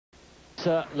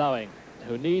Lowing,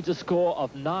 who needs a score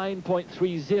of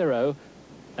 9.30,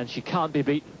 and she can't be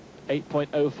beaten.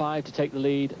 8.05 to take the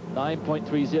lead,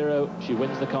 9.30, she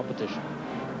wins the competition.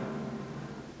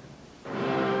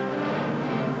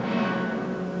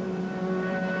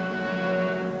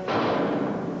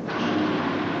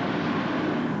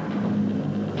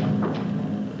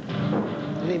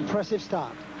 An impressive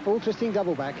start, full twisting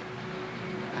double back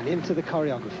and into the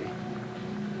choreography.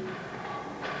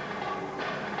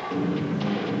 She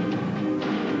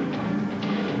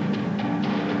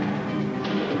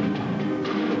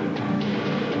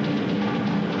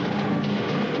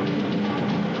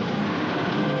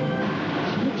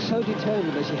looks so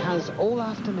determined as she has all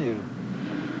afternoon.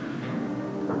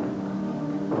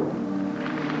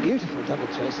 Beautiful double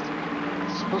twist,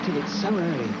 spotted it so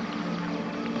early.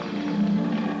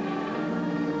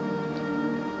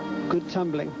 Good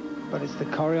tumbling, but it's the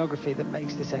choreography that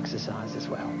makes this exercise as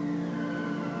well.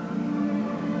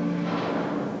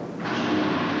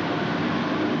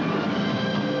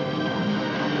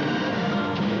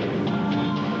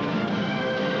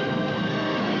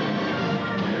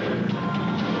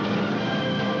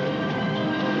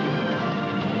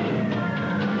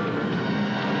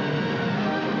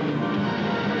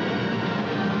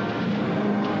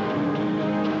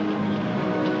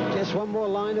 Just one more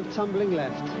line of tumbling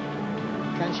left.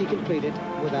 Can she complete it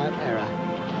without error?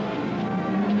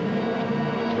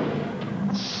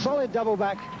 Solid double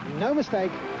back, no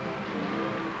mistake.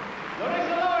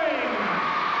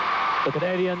 The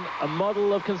Canadian, a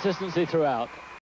model of consistency throughout.